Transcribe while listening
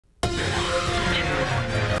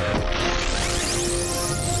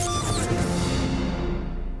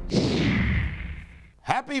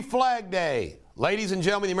Happy Flag Day. Ladies and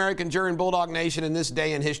gentlemen, the American jury and Bulldog Nation, in this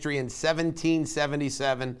day in history in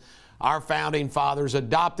 1777, our founding fathers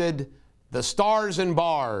adopted the stars and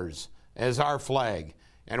bars as our flag,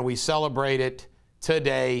 and we celebrate it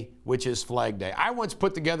today, which is Flag Day. I once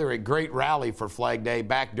put together a great rally for Flag Day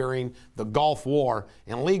back during the Gulf War,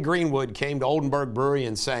 and Lee Greenwood came to Oldenburg Brewery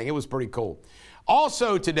and sang. It was pretty cool.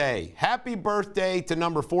 Also today, happy birthday to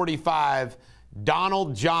number 45,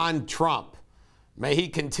 Donald John Trump. May he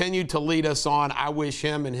continue to lead us on. I wish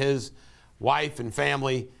him and his wife and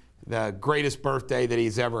family the greatest birthday that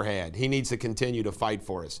he's ever had. He needs to continue to fight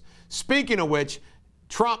for us. Speaking of which,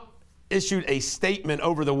 Trump issued a statement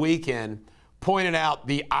over the weekend pointing out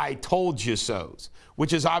the I told you so's,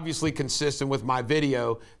 which is obviously consistent with my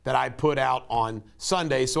video that I put out on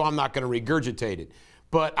Sunday, so I'm not going to regurgitate it.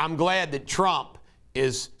 But I'm glad that Trump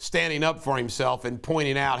is standing up for himself and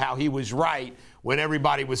pointing out how he was right when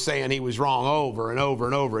everybody was saying he was wrong over and over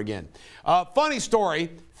and over again. Funny story,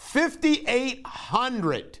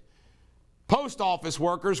 5,800 post office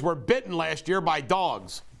workers were bitten last year by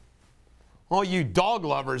dogs. All you dog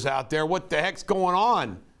lovers out there, what the heck's going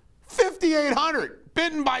on? 5,800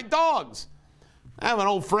 bitten by dogs. I have an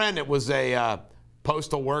old friend that was a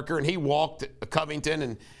postal worker, and he walked Covington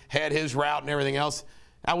and had his route and everything else.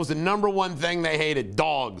 That was the #1 thing they hated,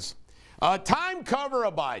 dogs. Time cover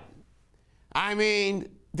of Biden. I mean,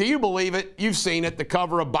 do you believe it? You've seen it, the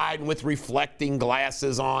cover of Biden with reflecting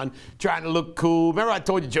glasses on, trying to look cool. Remember I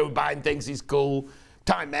told you Joe Biden thinks he's cool?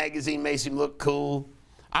 Time magazine makes him look cool.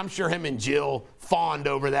 I'm sure him and Jill fawned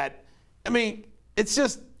over that. I mean, it's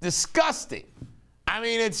just disgusting. I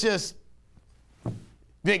mean, it's just, you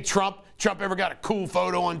think Trump ever got a cool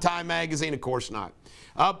photo on Time magazine? Of course not.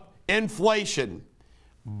 Inflation.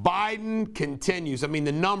 Biden continues. I mean,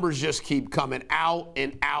 the numbers just keep coming out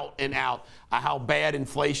and out and out how bad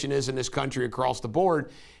inflation is in this country across the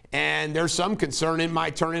board. And there's some concern it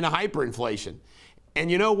might turn into hyperinflation.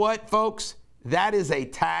 And you know what, folks? That is a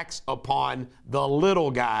tax upon the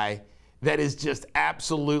little guy that is just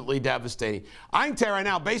absolutely devastating. I can tell you right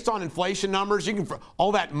now, based on inflation numbers, you can,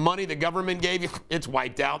 all that money the government gave you, it's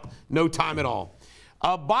wiped out. No time at all.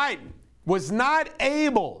 Biden was not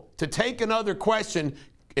able to take another question,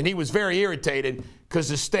 and he was very irritated because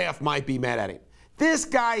his staff might be mad at him. This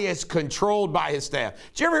guy is controlled by his staff.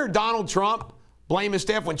 Did you ever hear Donald Trump blame his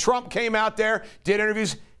staff? When Trump came out there, did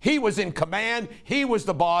interviews, he was in command. He was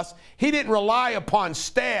the boss. He didn't rely upon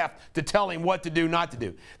staff to tell him what to do, not to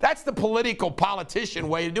do. That's the politician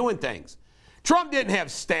way of doing things. Trump didn't have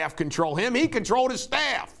staff control him. He controlled his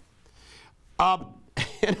staff.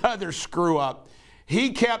 Another screw up.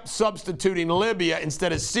 He kept substituting Libya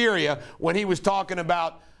instead of Syria when he was talking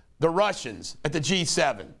about the Russians at the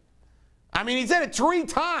G7. I mean, he said it 3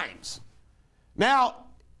 times. Now,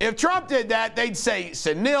 if Trump did that, they'd say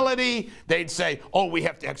senility. They'd say, oh, we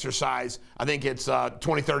have to exercise. I think it's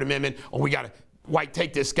 23rd Amendment. Oh, we got to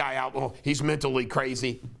take this guy out. Oh, he's mentally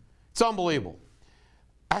crazy. It's unbelievable.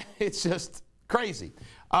 It's just crazy.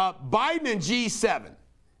 Biden and G7.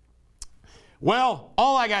 Well,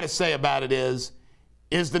 all I got to say about it is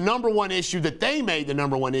the #1 issue that they made the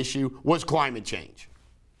 #1 issue was climate change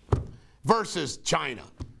versus China.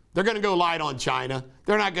 They're going to go light on China.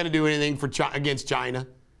 They're not going to do anything against China.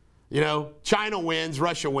 You know, China wins,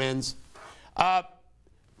 Russia wins.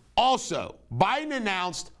 Also, Biden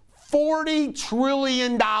announced $40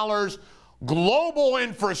 trillion global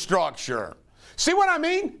infrastructure. See what I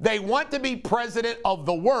mean? They want to be president of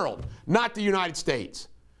the world, not the United States.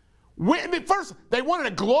 First, they wanted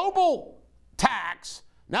a global tax.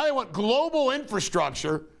 Now they want global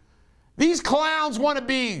infrastructure. These clowns want to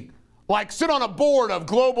be sit on a board of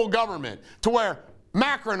global government to where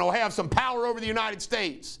Macron will have some power over the United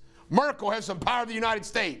States. Merkel has some power over the United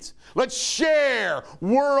States. Let's share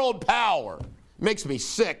world power. Makes me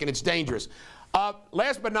sick, and it's dangerous.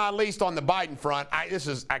 Last but not least, on the Biden front, I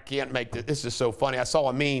can't make this. This is so funny. I saw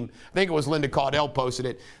a meme. I think it was Linda Caudell posted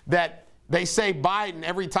it, that they say Biden,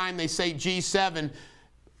 every time they say G7,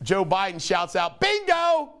 Joe Biden shouts out,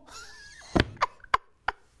 bingo!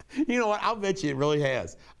 You know what? I'll bet you it really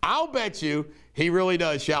has. I'll bet you he really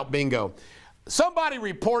does shout bingo. Somebody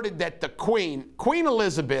reported that the Queen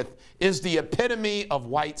Elizabeth, is the epitome of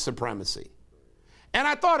white supremacy. And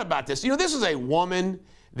I thought about this. You know, this is a woman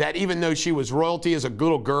that, even though she was royalty as a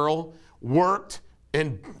little girl, worked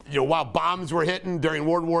and, while bombs were hitting during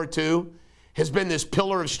World War II, has been this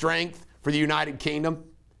pillar of strength for the United Kingdom.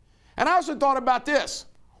 And I also thought about this.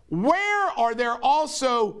 Where are there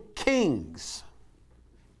also kings?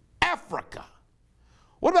 Africa.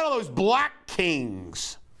 What about all those black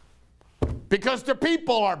kings? Because their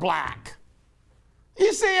people are black.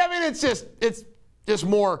 You see, I mean, it's Just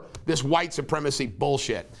more this white supremacy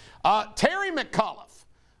bullshit. Terry McAuliffe,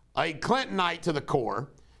 a Clintonite to the core,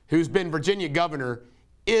 who's been Virginia governor,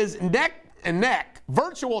 is neck and neck,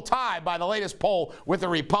 virtual tie by the latest poll with a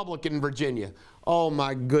Republican in Virginia. Oh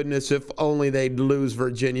my goodness, if only they'd lose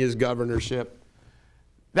Virginia's governorship.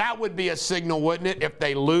 That would be a signal, wouldn't it, if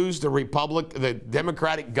they lose the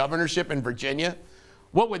Democratic governorship in Virginia?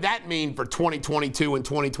 What would that mean for 2022 and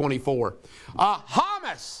 2024?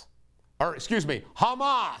 Hamas.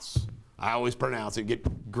 I always pronounce it,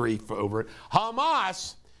 get grief over it.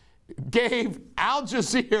 Hamas gave Al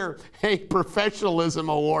Jazeera a professionalism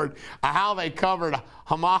award, how they covered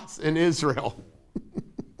Hamas in Israel.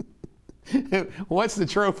 What's the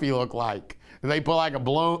trophy look like? Do they put like a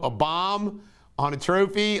bomb on a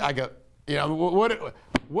trophy? Like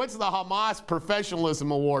what's the Hamas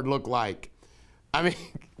professionalism award look like? I mean,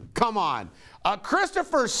 come on.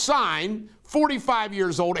 Christopher Sine, 45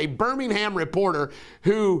 years old, a Birmingham reporter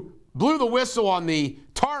who blew the whistle on the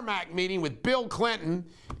tarmac meeting with Bill Clinton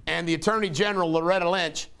and the Attorney General Loretta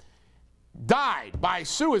Lynch, died by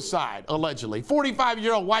suicide, allegedly.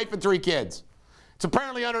 45-year-old wife and 3 kids. It's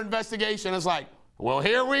apparently under investigation. It's like, well,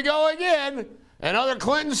 here we go again. Another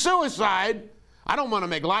Clinton suicide. I don't want to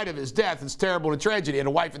make light of his death. It's terrible and a tragedy. He had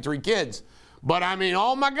a wife and 3 kids. But I mean,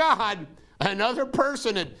 oh my God, another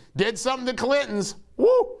person that did something to Clintons.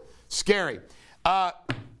 Woo, scary.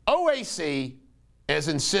 OAC is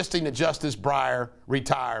insisting that Justice Breyer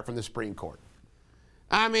retire from the Supreme Court.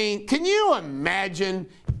 I mean, can you imagine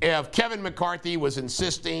if Kevin McCarthy was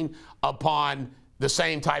insisting upon the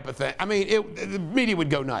same type of thing? I mean, the media would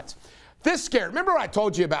go nuts. This scared. Remember what I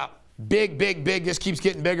told you about big, just keeps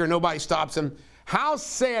getting bigger, nobody stops him? How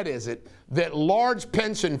sad is it that large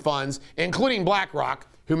pension funds, including BlackRock,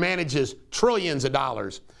 who manages trillions of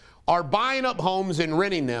dollars, are buying up homes and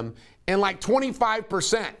renting them, and like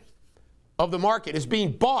 25% of the market is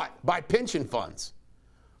being bought by pension funds?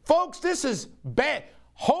 Folks, this is bad.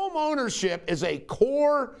 Home ownership is a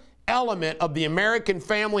core element of the American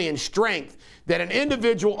family and strength, that an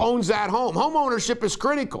individual owns that home. Home ownership is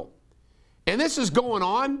critical. And this is going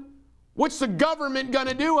on. What's the government going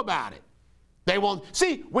to do about it? They won't.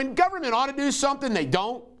 See, when government ought to do something, they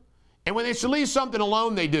don't. And when they should leave something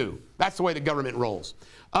alone, they do. That's the way the government rolls.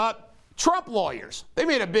 Trump lawyers, they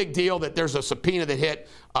made a big deal that there's a subpoena that hit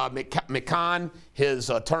McGahn,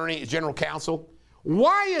 his attorney, his general counsel.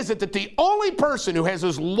 Why is it that the only person who has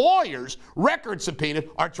his lawyers record subpoenaed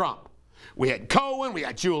are Trump? We had Cohen, we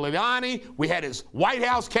had Giuliani, we had his White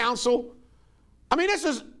House counsel. I mean, this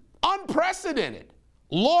is unprecedented.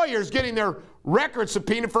 Lawyers getting their record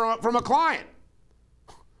subpoenaed from a client.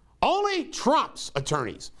 Only Trump's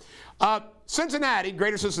attorneys. Cincinnati,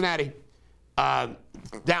 Greater Cincinnati,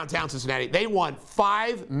 downtown Cincinnati, they won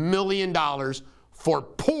 $5 million for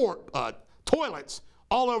poor toilets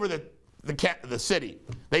all over the city.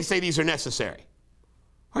 They say these are necessary.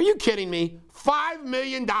 Are you kidding me? $5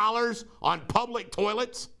 million on public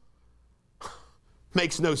toilets?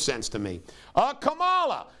 Makes no sense to me.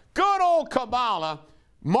 Kamala, good old Kamala,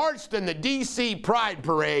 marched in the D.C. Pride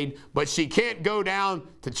Parade, but she can't go down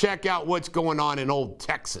to check out what's going on in old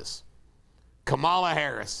Texas. Kamala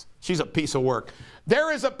Harris, she's a piece of work.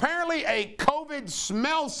 There is apparently a COVID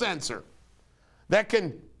smell sensor that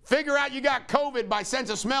can figure out you got COVID by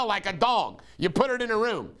sense of smell like a dog. You put it in a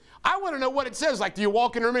room. I want to know what it says. Like, do you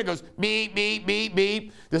walk in a room and it goes beep, beep, beep,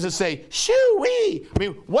 beep? Does it say shoo-wee? I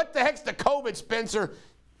mean, what the heck's the COVID Spencer?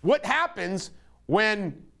 What happens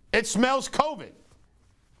when it smells COVID?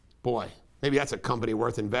 Boy, maybe that's a company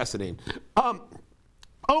worth investing in.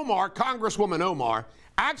 Omar, Congresswoman Omar,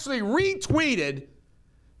 actually retweeted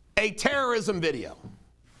a terrorism video,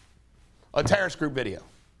 a terrorist group video.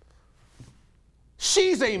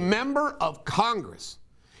 She's a member of Congress.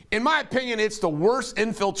 In my opinion, it's the worst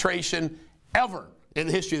infiltration ever in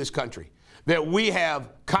the history of this country. That we have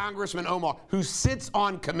Congressman Omar, who sits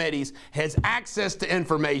on committees, has access to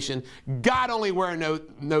information. God only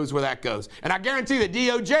knows where that goes. And I guarantee the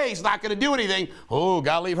DOJ is not going to do anything. Oh,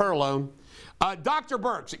 got to leave her alone. Dr.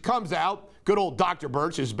 Birx, it comes out, good old Dr.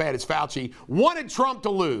 Birx, as bad as Fauci, wanted Trump to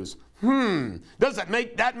lose. Does that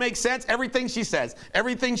make sense? Everything she says,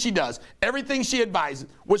 everything she does, everything she advises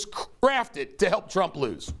was crafted to help Trump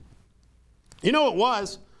lose. You know it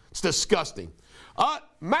was? It's disgusting.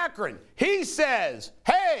 Macron, he says,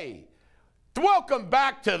 hey, welcome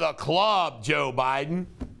back to the club, Joe Biden.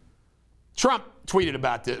 Trump tweeted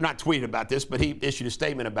about this, not tweeted about this, but he issued a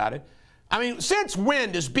statement about it. I mean, since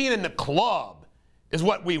when does being in the club is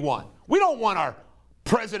what we want? We don't want our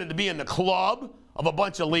president to be in the club of a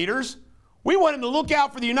bunch of leaders. We want him to look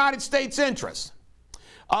out for the United States interests.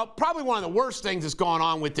 Probably one of the worst things that's going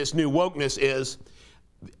on with this new wokeness is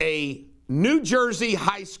a New Jersey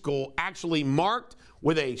high school actually marked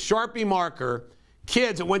with a Sharpie marker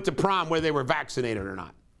kids that went to prom whether they were vaccinated or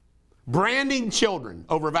not. Branding children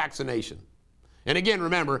over vaccination. And again,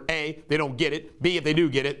 remember, A, they don't get it. B, if they do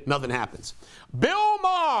get it, nothing happens. Bill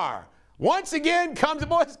Maher, once again, comes,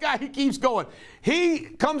 boy, this guy, he keeps going. He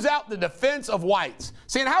comes out in the defense of whites,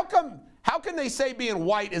 saying, how can they say being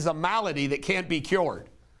white is a malady that can't be cured?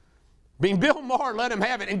 Bill Maher let him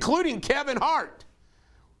have it, including Kevin Hart.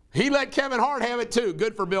 He let Kevin Hart have it too.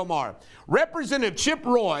 Good for Bill Maher. Representative Chip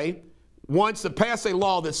Roy wants to pass a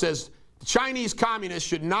law that says Chinese communists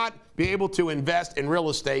should not be able to invest in real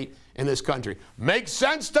estate in this country. Makes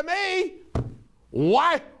sense to me.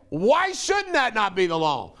 Why shouldn't that not be the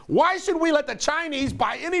law? Why should we let the Chinese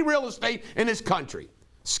buy any real estate in this country?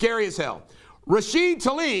 Scary as hell. Rashida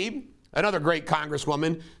Tlaib, another great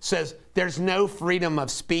congresswoman, says there's no freedom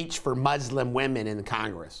of speech for Muslim women in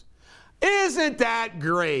Congress. Isn't that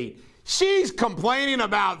great? She's complaining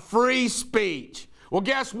about free speech. Well,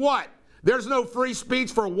 guess what? There's no free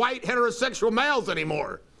speech for white heterosexual males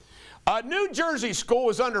anymore. A New Jersey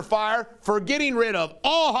school is under fire for getting rid of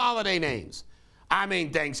all holiday names. I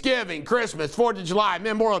mean, Thanksgiving, Christmas, 4th of July,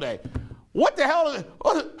 Memorial Day. What the hell?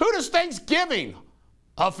 Who does Thanksgiving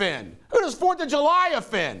offend? Who does 4th of July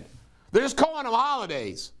offend? They're just calling them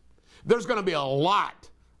holidays. There's going to be a lot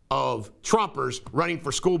of Trumpers running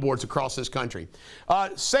for school boards across this country.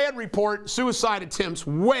 Sad report, suicide attempts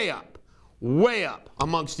way up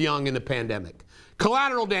amongst young in the pandemic.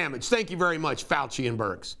 Collateral damage, thank you very much, Fauci and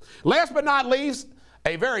Birx. Last but not least,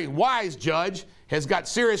 a very wise judge has got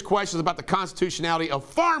serious questions about the constitutionality of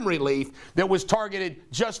farm relief that was targeted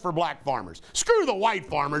just for black farmers. Screw the white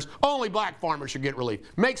farmers, only black farmers should get relief.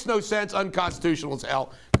 Makes no sense, unconstitutional as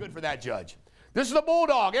hell. Good for that judge. This is the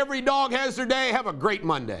Bulldog. Every dog has their day. Have a great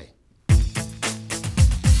Monday.